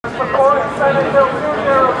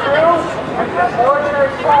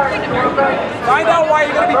Find out why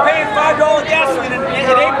you're going to be paying $5 gasoline in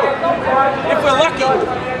April, if we're lucky.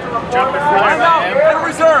 Find out, get a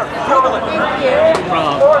reserve, Google it. Thank you.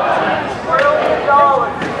 $1 trillion.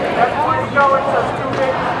 That's money going to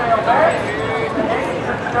student mailbags.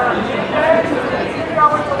 It's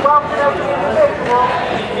going to welcome every individual.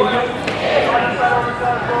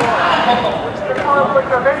 Which the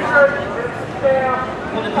conflict of interest is scam.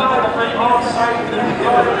 All the nights in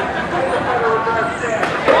the Federal Reserve scam.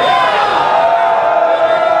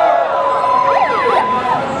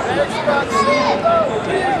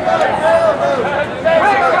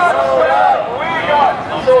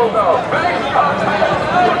 Sold out.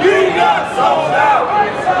 You got sold out.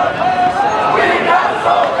 We got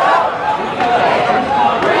sold out.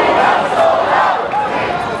 We got sold out.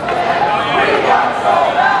 We got sold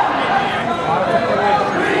out.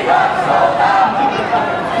 We got sold out. We got sold out.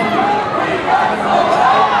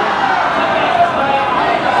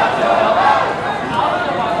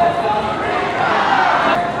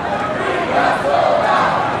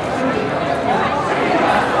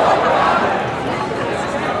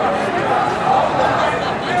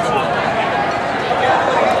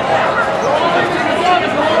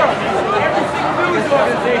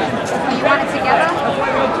 You want it together? That's why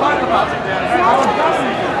we don't talk about it.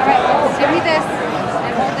 Alright, give me this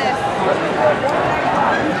and hold this.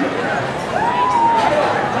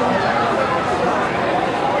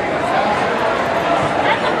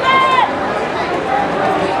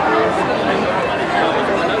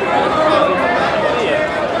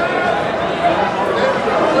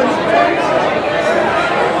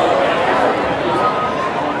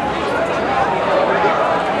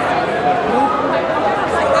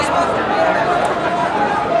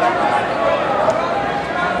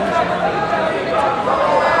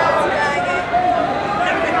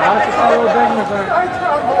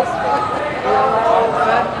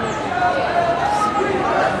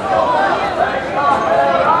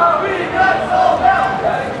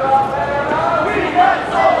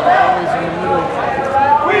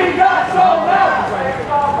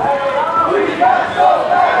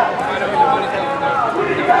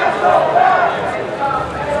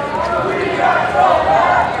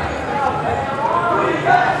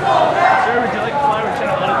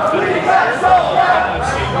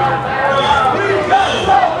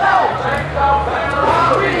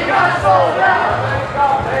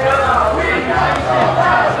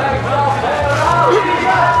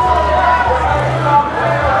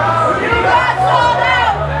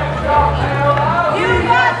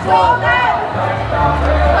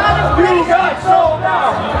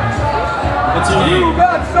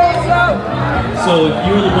 So if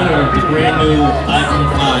you were the winner of the brand new iPhone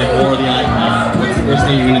 5 or the iPhone, what's the first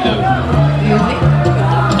thing you're going to do?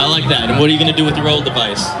 I like that. And what are you going to do with your old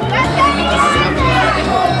device?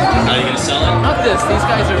 Are you going to sell it? Not this. These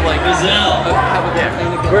guys are like... Gazelle.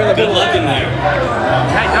 Good luck in there.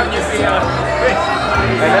 Hey, don't you see I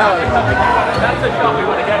know. That's the shot we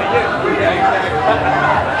want to get at you. Yeah, exactly.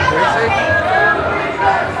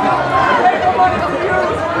 Take the money to you.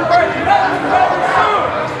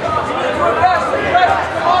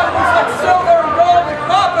 Silver and gold and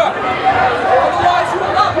copper. Otherwise, you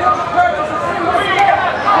will not be able to purchase a single thing. We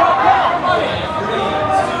got sold out.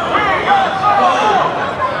 We got sold out.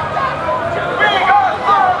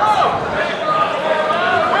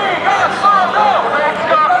 We got sold out.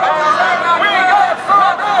 We got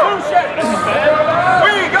sold out.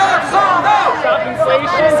 We got sold out.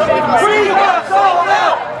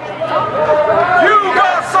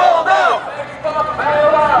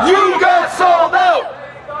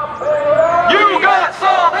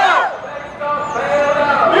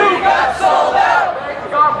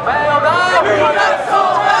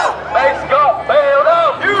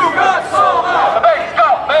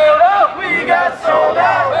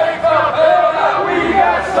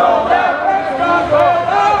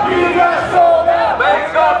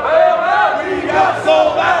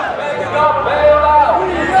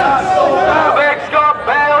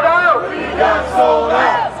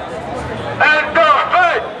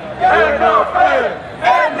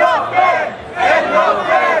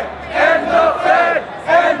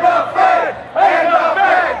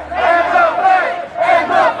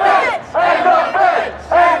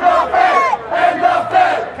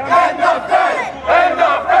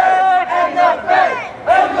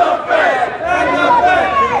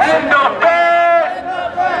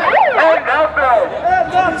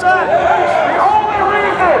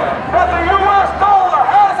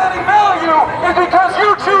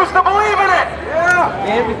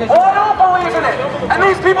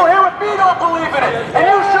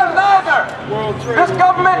 This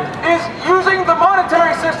government is using the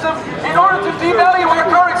monetary system in order to devalue our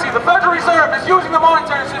currency. The Federal Reserve is using the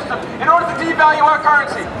monetary system in order to devalue our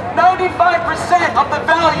currency. 95% of the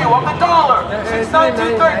value of the dollar since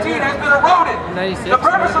 1913 has been eroded. The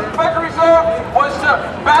purpose of the Federal Reserve was to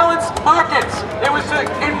balance markets. It was to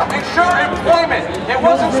ensure employment. It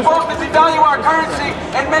wasn't supposed to devalue our currency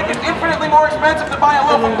and make it infinitely more expensive to buy a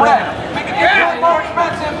loaf of bread. Make it infinitely more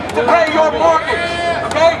expensive to pay your mortgage.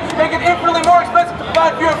 Okay? Make it infinitely more expensive to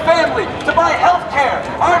provide for your family, to buy health care.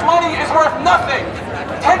 Our money is worth nothing.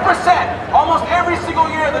 10%. Almost every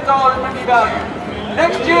single year the dollar has been devalued.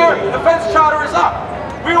 Next year, the Fed's charter is up.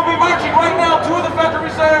 We will be marching right now to the Federal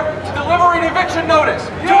Reserve to deliver an eviction notice.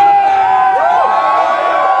 December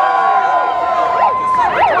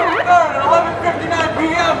 23rd at 11:59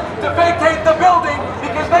 p.m. to vacate the building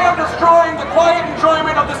because they are destroying the quiet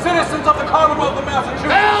enjoyment of the citizens of the Commonwealth of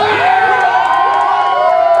Massachusetts.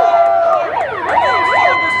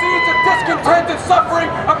 The seeds of discontent and suffering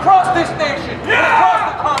across this nation,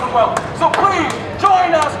 across the Commonwealth. So please,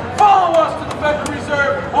 join us, follow us to the Federal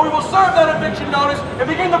Reserve, or we will serve that eviction notice and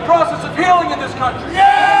begin the process of healing in this country.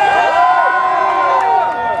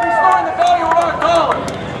 Restoring the value of our dollar.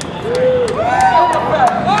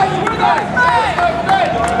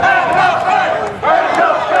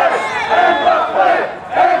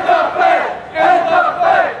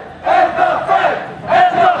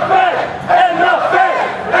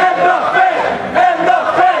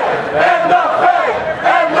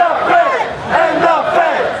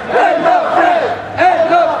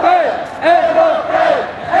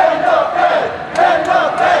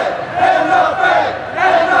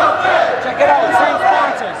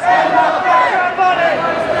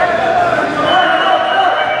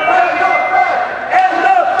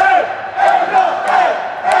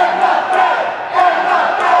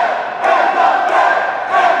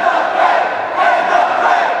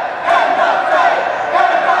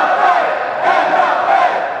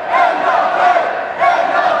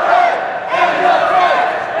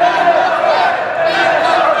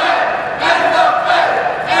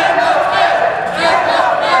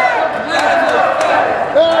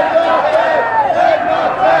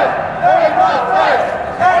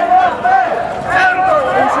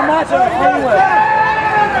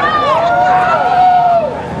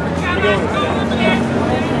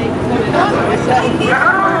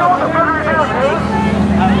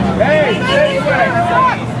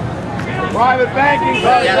 Private banking.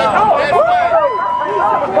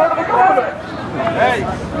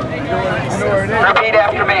 Repeat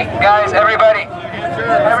after me. Guys, everybody.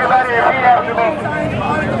 Everybody repeat after me.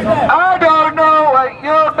 I don't know what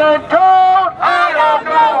you've been told. I don't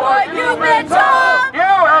know what you've been told.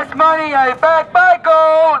 U.S. money ain't backed by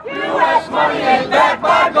gold. U.S. money ain't backed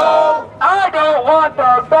by gold. I don't want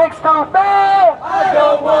the banks to fail. I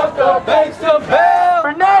don't want the banks to fail.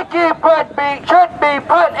 Bernanke should be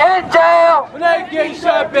put in jail. Bernanke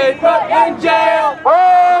should be put in jail.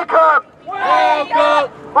 Wake up! Wake up!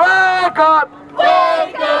 Wake up!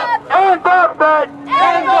 Wake up! End the Fed!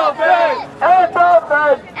 End the Fed! End the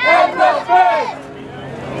Fed! End the Fed! End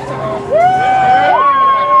the Fed!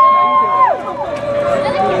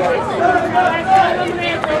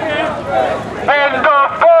 End the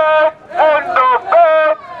Fed! End the Fed! End the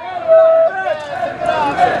Fed!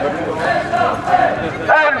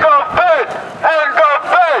 End the Fed! End the Fed!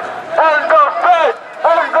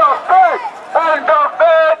 End the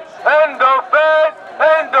Fed! End the Fed!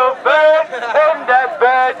 End the Fed! End that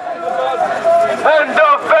Fed! End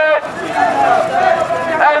the Fed!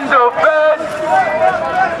 End the Fed!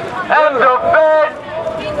 End the Fed!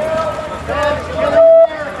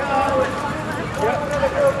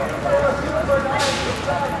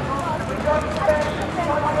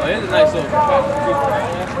 Oh, here's a nice little.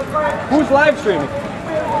 Who's live streaming?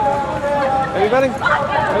 Anybody? I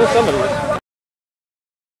know somebody is.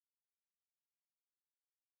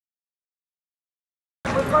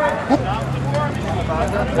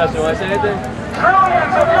 Justin, you want to say anything?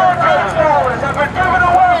 Trillions of your tax dollars have been given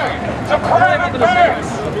away to private banks.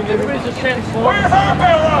 Everybody's just transformed. Where's our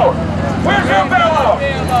bailout? Where's your bailout?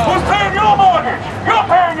 Who's paying your mortgage? You're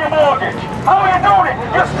paying your mortgage. How are you doing it?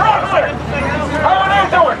 You're struggling. How are they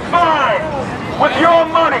doing? Fine. With your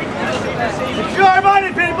money. It's your money,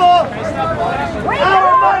 people!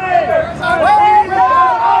 Our money! Where's our money?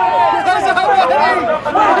 Where's our money?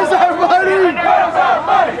 Where's our money? Where's our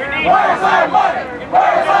money? Where's our money? Where's our money?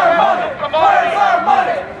 Where's our money? Where's our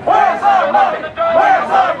money? Where's our money? Where's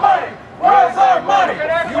our money? Where's our money?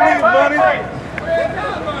 You need money?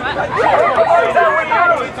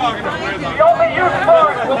 The only use for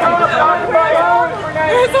it is to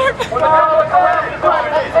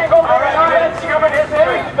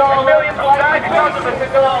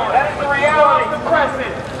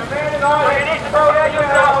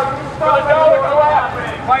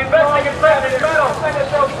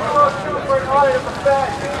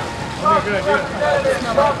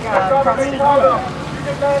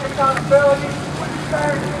demand accountability,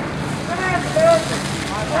 transparency, demand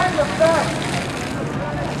and the Fed.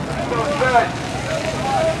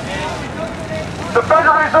 The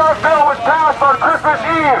Federal Reserve bill was passed on Christmas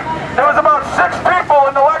Eve. There was about 6 people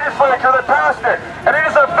in the legislature that passed it. And it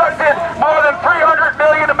has affected more than 300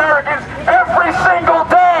 million Americans every single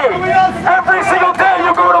day. Every single day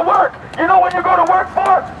you go to work. You know what you go to work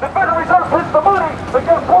for? The Federal Reserve prints the money, but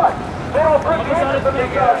guess what? They don't print the interest that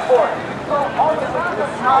they charge for it. So all this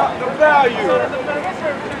is not the value.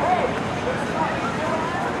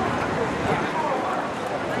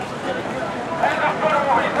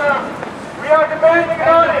 We are demanding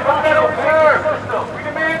an audit of the Federal Reserve. We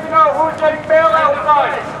demand to know who's getting bailout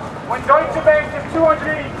funds. When Deutsche Bank is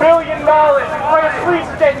 $280 billion, Credit Suisse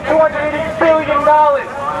is getting $280 billion.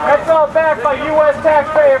 That's all backed by U.S.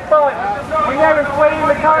 taxpayer funds. We have inflating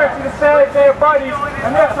the currency to save their buddies,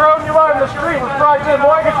 and they're throwing you out in the street with fraudulent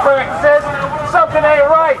mortgage practices. Something ain't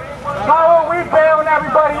right. How are we bailing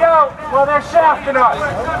everybody out while they're shafting us?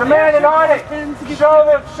 Demand an audit.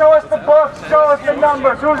 Show us the books, show us the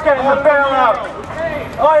numbers. Who's getting the bailout?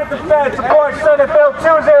 Audit the Fed. Support Senate Bill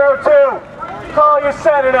 202. Call your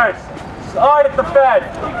senators. Audit the Fed.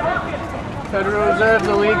 Federal Reserve's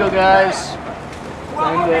illegal, guys.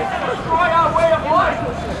 Send it. Destroy our way of life.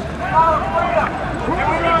 Our freedom. And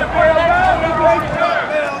we need to bail out.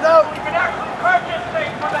 We can actually purchase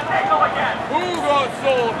things for the nickel again. Who got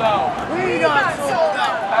sold out? We got sold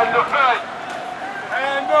out. And the Fed.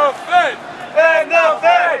 And the Fed. And the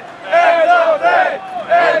Fed. And the Fed.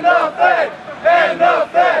 And the Fed. And the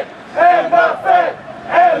Fed.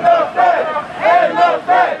 And the Fed. And the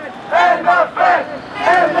Fed. And the Fed.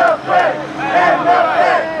 And the Fed. And the Fed.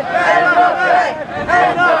 And the Fed.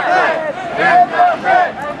 And the Fed. And the Fed.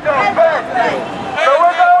 And the Fed. So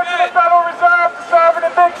we're going to the Federal Reserve to serve an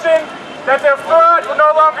eviction that their fraud will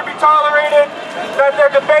no longer be tolerated, that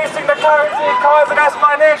they're debasing the currency and causing us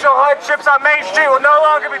financial hardships on Main Street will no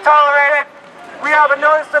longer be tolerated. We have a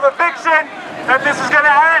notice of eviction that this is going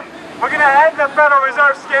to end. We're going to end the Federal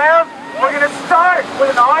Reserve scam. We're going to start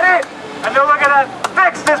with an audit, and then we're going to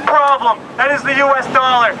fix this problem. That is the U.S.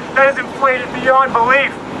 dollar. That is inflated beyond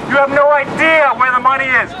belief. You have no idea where the money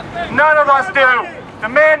is. None of us do.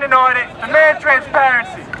 Demand an audit. Demand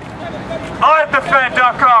transparency.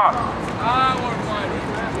 AuditTheFed.com.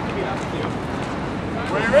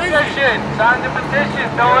 Petition. Sign the petition.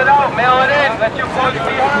 Fill it out. Mail it in. Let your voice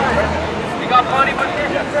be heard. You got plenty of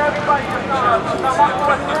petitions for everybody to fill out.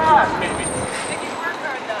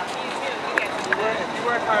 You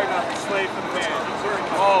work hard enough to slave for the man.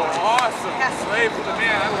 Oh, awesome. Slave for the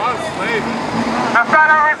man. I love slaving. The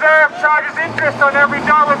Federal Reserve charges interest on every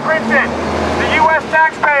dollar printed. The U.S.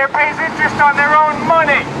 taxpayer pays interest on their own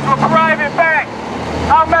money to a private bank.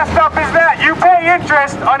 How messed up is that? You pay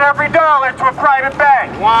interest on every dollar to a private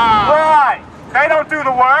bank. Wow. Why? They don't do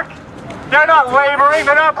the work. They're not laboring.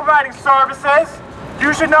 They're not providing services.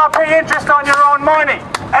 You should not pay interest on your own money.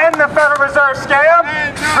 End the Federal Reserve scam.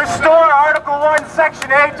 Restore Article 1,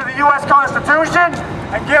 Section 8 to the U.S. Constitution.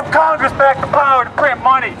 And give Congress back the power to print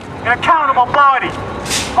money. An accountable body.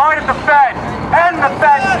 Audit the Fed. End the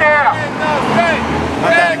Fed scam. End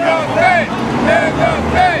the Fed. End the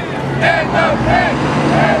Fed. End the Fed.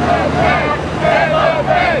 End the Fed. End the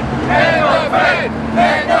Fed. End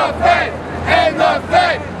the Fed. End the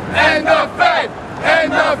Fed. End the Fed.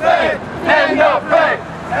 End the Fed. End the Fed.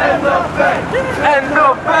 End the Fed. End the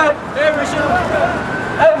Fed. End the Fed.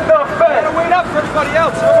 End the Fed. Gotta wait up for everybody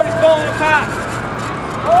else. Everybody's falling apart.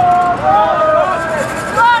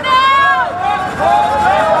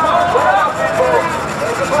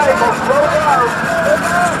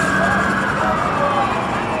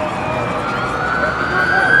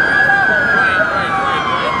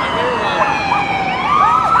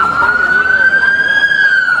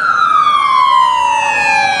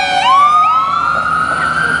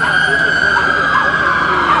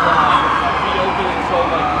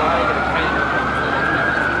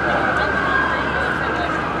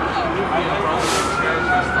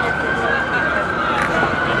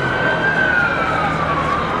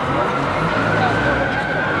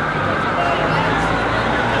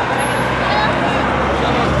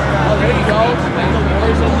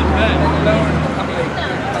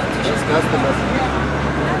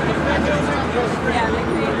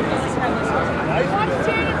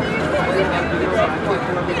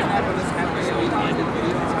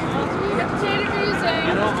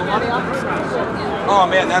 Oh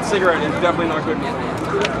man, that cigarette is definitely not good. End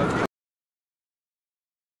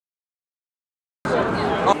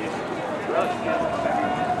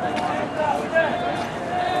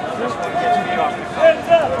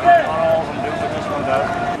the Fed.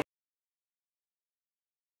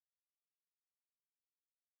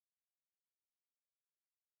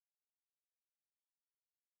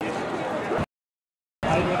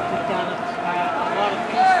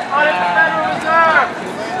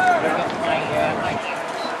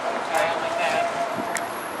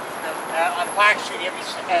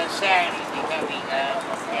 Saturday because we,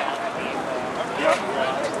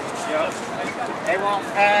 they won't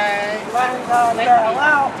pay.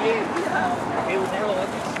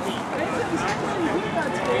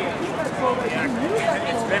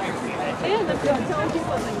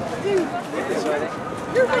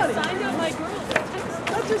 You're right. I signed up my girls.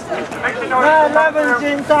 That's just 9/11's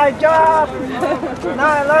inside job.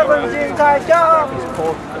 9/11's inside job.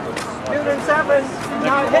 Building 7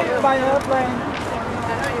 not hit by an airplane.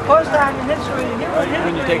 First time in history.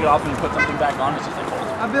 When you take it off and you put something back on, it's just like cold.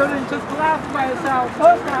 A building just collapsed by itself.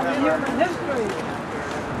 First time in human history.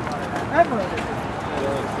 Ever.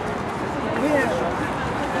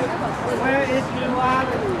 Where is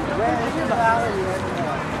reality? Where is reality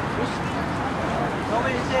anymore?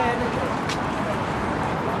 Nobody said anything.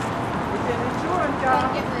 It's an insurance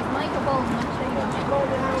job.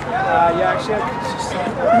 Yeah, actually,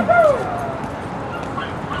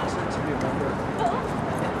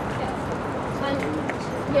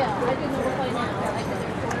 yeah, I can notify now. I can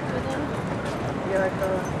report for them. Yeah, like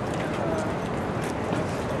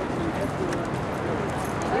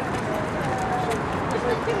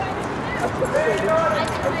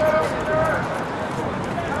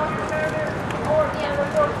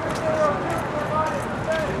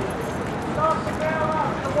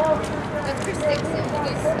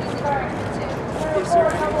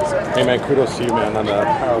Hey man, kudos to you man on the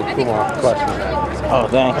Harold Kumar question. oh,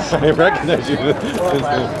 thanks. I didn't recognize you.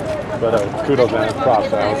 But kudos man, props.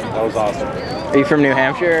 That was awesome. Are you from New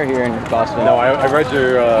Hampshire or here in Boston? No, I read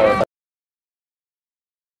your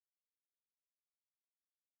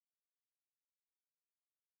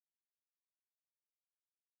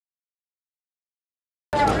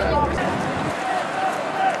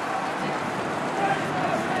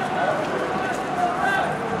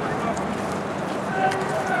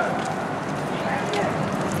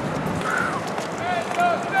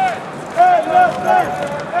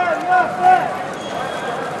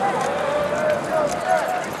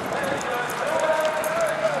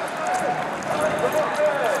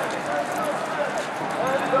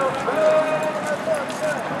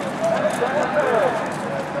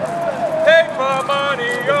Paper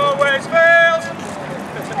money always fails.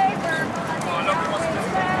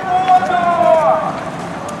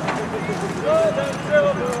 Gold and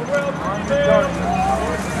silver will prevail.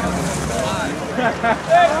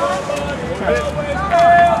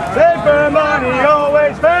 Paper money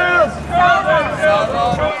always fails.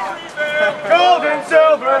 Gold and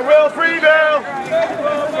silver will prevail.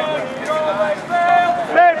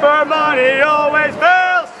 Paper money always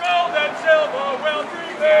fails. Gold and silver will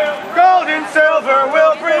prevail. Gold and silver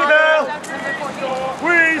will prevail.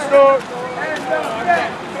 Restore.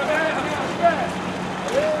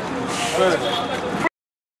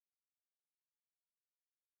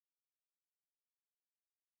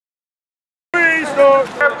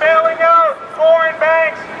 They're bailing out foreign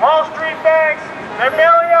banks, Wall Street banks. They're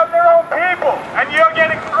bailing out their own people. And you're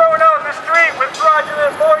getting thrown out in the street with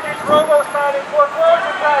fraudulent mortgage, robo-signing,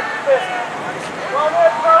 foreclosure practices. Well,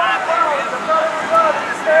 what's going on? The federal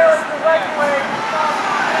government is failing to regulate.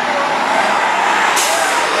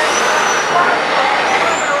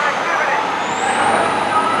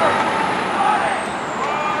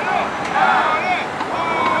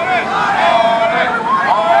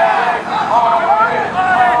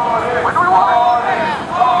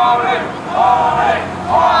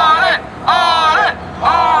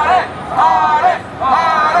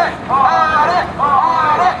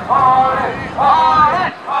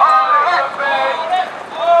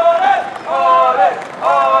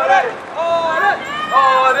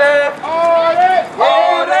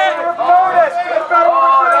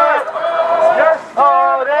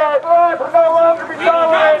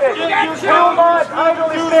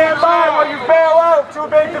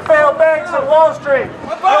 Wall Street.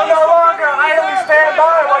 You'll no longer idly stand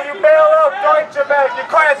by while you bail out Deutsche Bank, your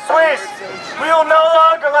Credit Suisse. We will no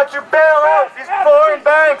longer let you bail out these foreign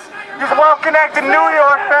banks, these well-connected New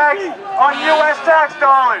York banks on U.S. tax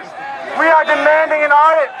dollars. We are demanding an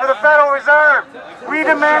audit for the Federal Reserve. We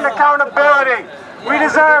demand accountability. We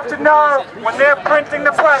deserve to know when they're printing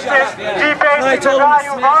the presses, debasing the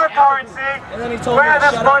value of our currency, where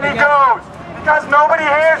this money goes. Because nobody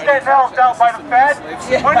here is getting helped out by the Fed.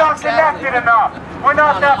 We're not connected enough. We're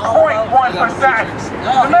not that 0.1%.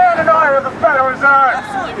 Demand an audit of the Federal Reserve.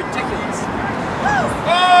 Absolutely ridiculous.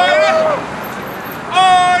 Audit!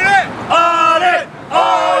 Audit!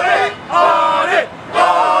 Audit! Audit!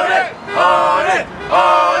 Audit! Audit!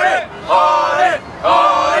 Audit! Audit!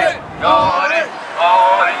 Audit! Audit! Audit!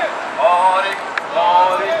 Audit!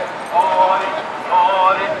 Audit!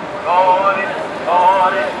 Audit! Audit!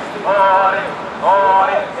 Audit! Audit! Audit!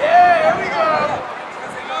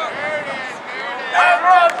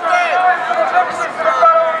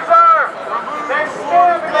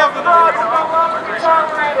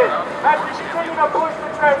 As we continue to push the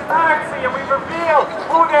transparency and we reveal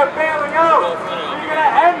who they're bailing out, we're going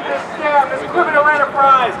to end this scam, this criminal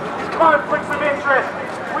enterprise, these conflicts of interest.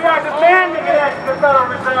 We are demanding an end to the Federal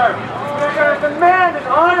Reserve. We are going to demand an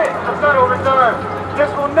audit of the Federal Reserve. This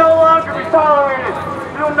will no longer be tolerated.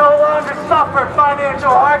 We will no longer suffer financial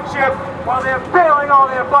hardship while they're bailing all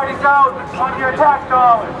their buddies out on your tax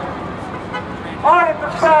dollars. Audit the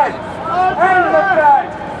Fed! End the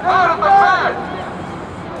Fed! Audit the Fed!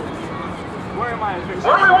 Where am I?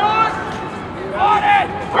 What do we want? Audit!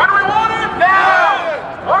 When do we want it? Now!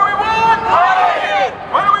 What do we want? Audit!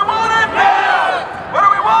 When do we want it? Now! What do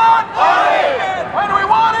we want? Audit! When do we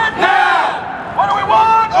want it? Now! What do we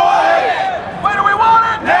want? Audit! When do we want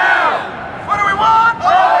it? Now! What do we want?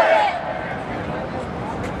 Audit!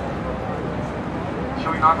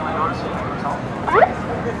 Should we knock on the door to see if it's home?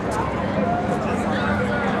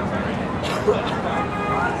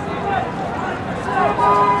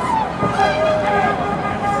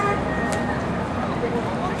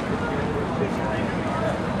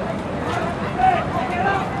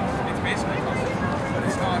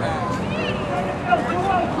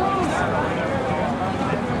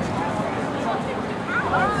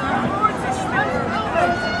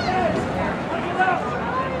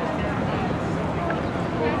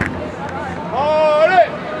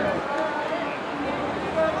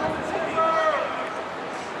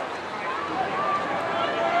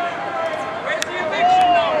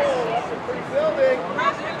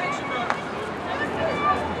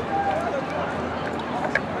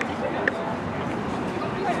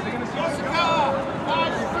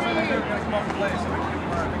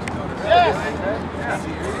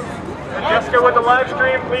 Jessica with the live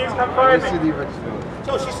stream, please come find me.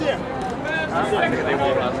 So she's here.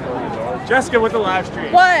 Jessica with the live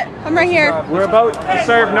stream. What? I'm right here. We're about to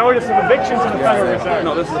serve notice of evictions in the Federal Reserve.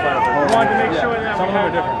 No, this is the Federal Reserve. We wanted to make sure that some of them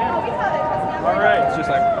are different. All right. It's just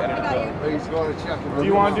like He's going to check. do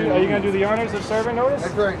you want to do? Are you going to do the honors of serving notice?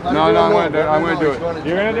 No, I'm going to do it.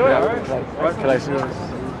 You're going to do it. All right. What can I see this?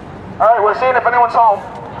 All right. We're seeing if anyone's home.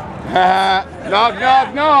 Knock,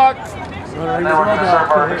 knock, knock. And then we're going to serve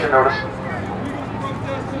our eviction notice.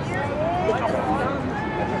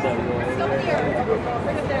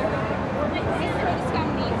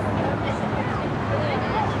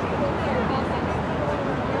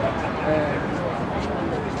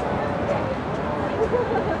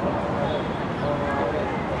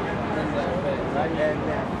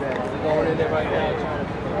 Going in there right now,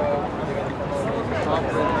 trying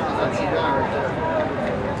to that's the guy right there.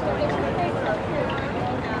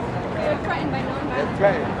 You're threatened by non-violence. That's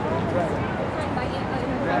right. Threatened by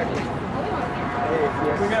Exactly.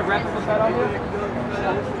 We're going to wrap up the Fed on here?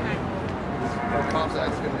 The cops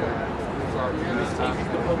that's going to do it.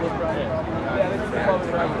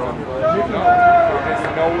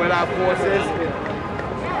 You know what our force is?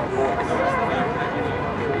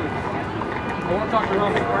 I want to talk to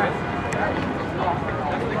Ron McBride.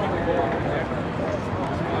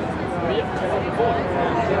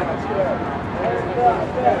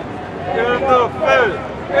 In the Fed!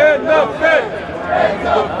 In the Fed! In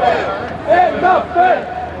the Fed! In the Fed!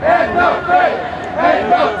 In the Fed!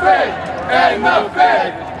 In the Fed! In the Fed! In the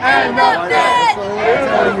Fed! In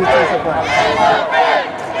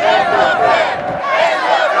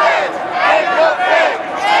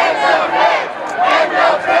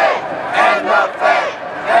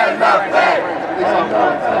the Fed!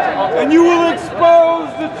 And you will expose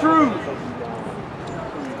the truth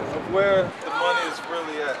of where the money is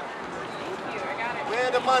really at. Where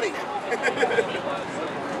the money?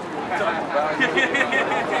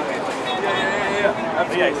 Yeah.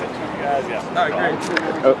 He sent you guys, yeah. All right,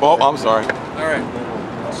 great. Oh, I'm sorry. All right.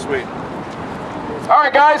 Sweet. All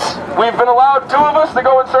right, guys. We've been allowed 2 of us to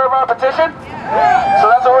go and serve our petition. So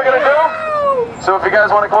that's what we're going to do. So if you guys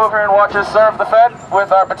want to go over here and watch us serve the Fed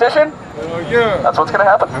with our petition, that's what's going to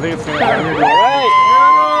happen. I think it's going to happen. Right.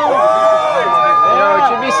 Yo, it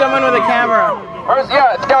should be someone with a camera.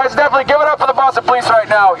 Yeah, guys, definitely give it up for the Boston Police right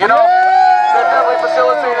now. You know, they definitely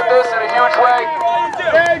facilitated this in a huge way.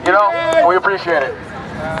 You know, we appreciate it.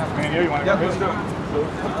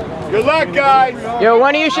 Good luck, guys. Yo,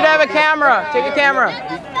 one of you should have a camera. Take a camera.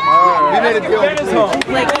 We made a deal.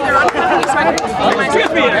 Like either on company, so I can see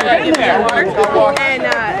myself and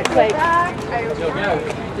like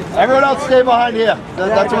Everyone else stay behind here.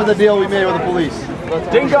 That's what the deal we made with the police.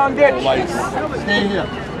 Ding dong ditch. Stay here.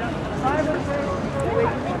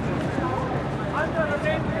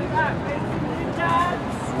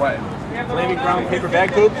 What? Flaming brown paper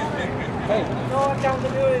bag poop?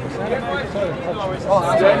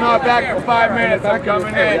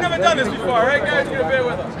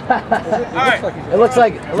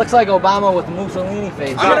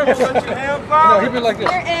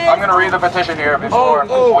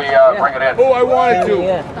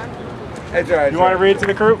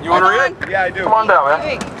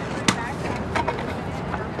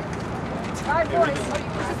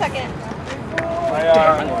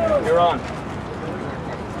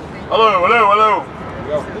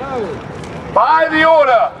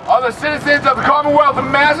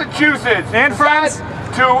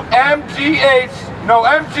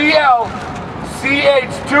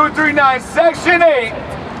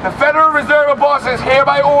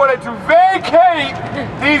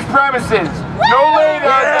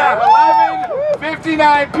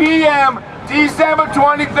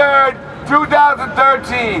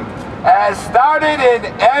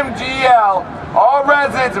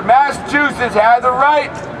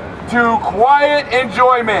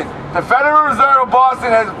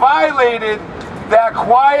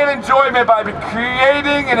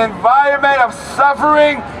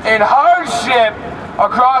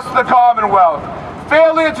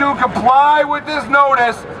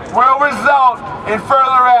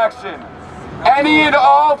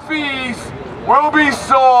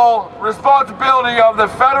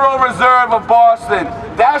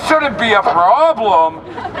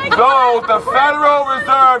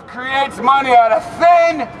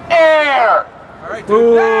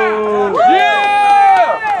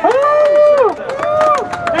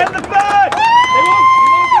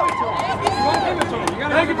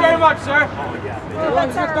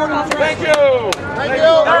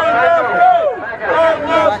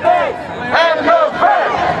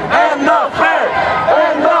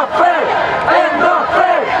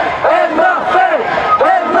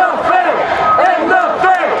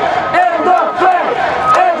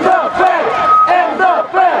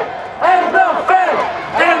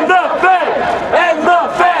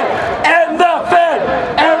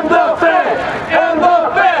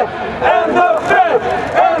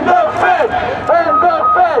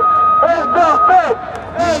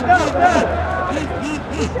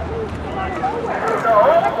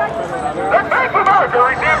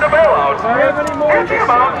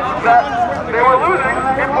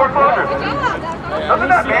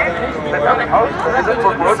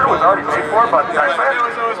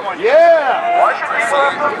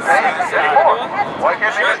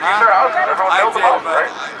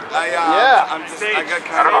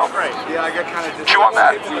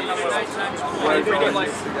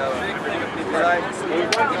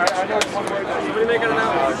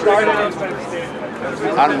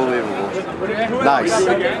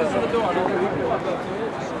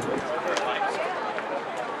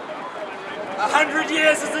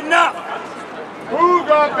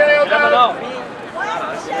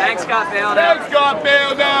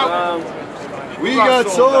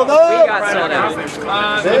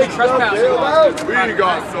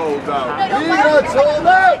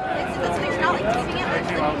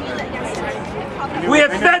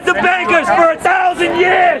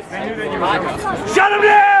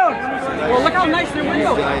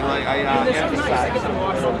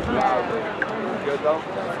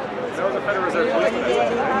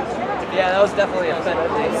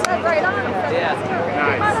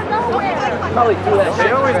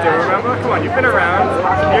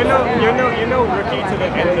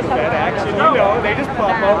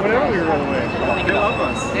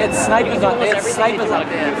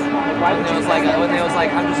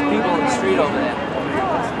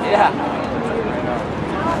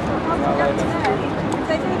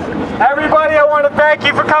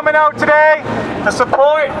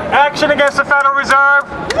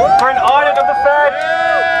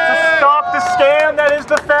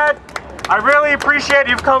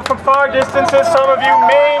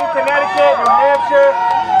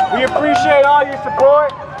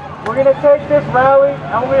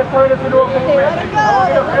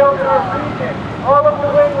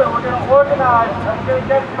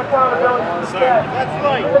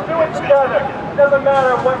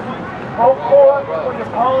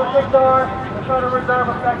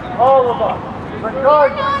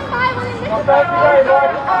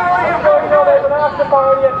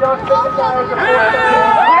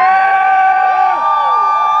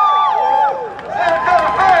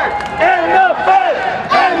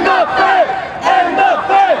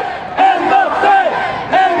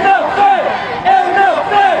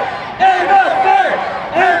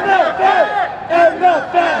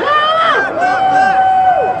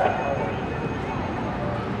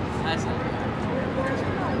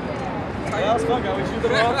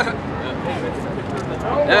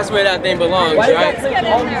 That's where that thing belongs, right? Is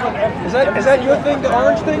that your thing, the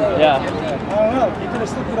orange thing? Yeah. I don't know. You could have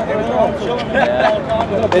slipped it up right on.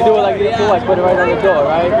 Yeah. They do it like this too, like put it right on the door,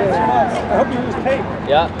 right? I hope you use tape.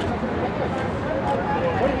 Yeah.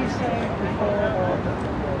 What did he say before?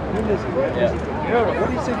 What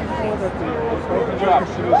did he say before that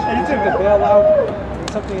he took the bailout and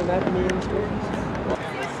something in that means?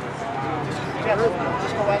 Yeah,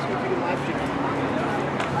 just go ask him if you can live stream.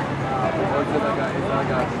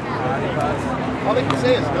 All they can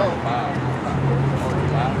say is no.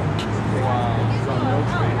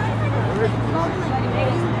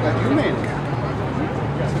 Like you made it.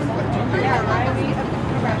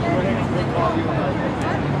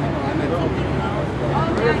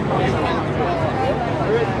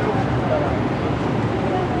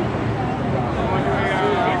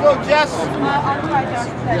 Go, Jess. I'll try to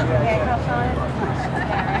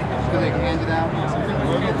So they can hand it out.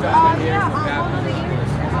 yeah, one of the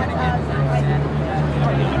years.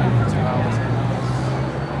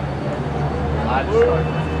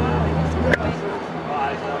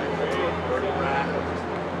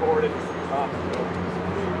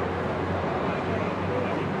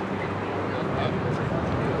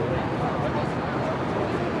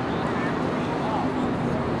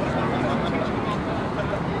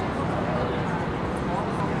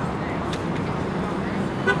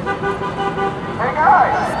 Hey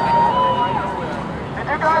guys! Did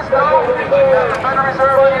you guys know that the Federal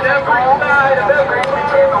Reserve is every side of every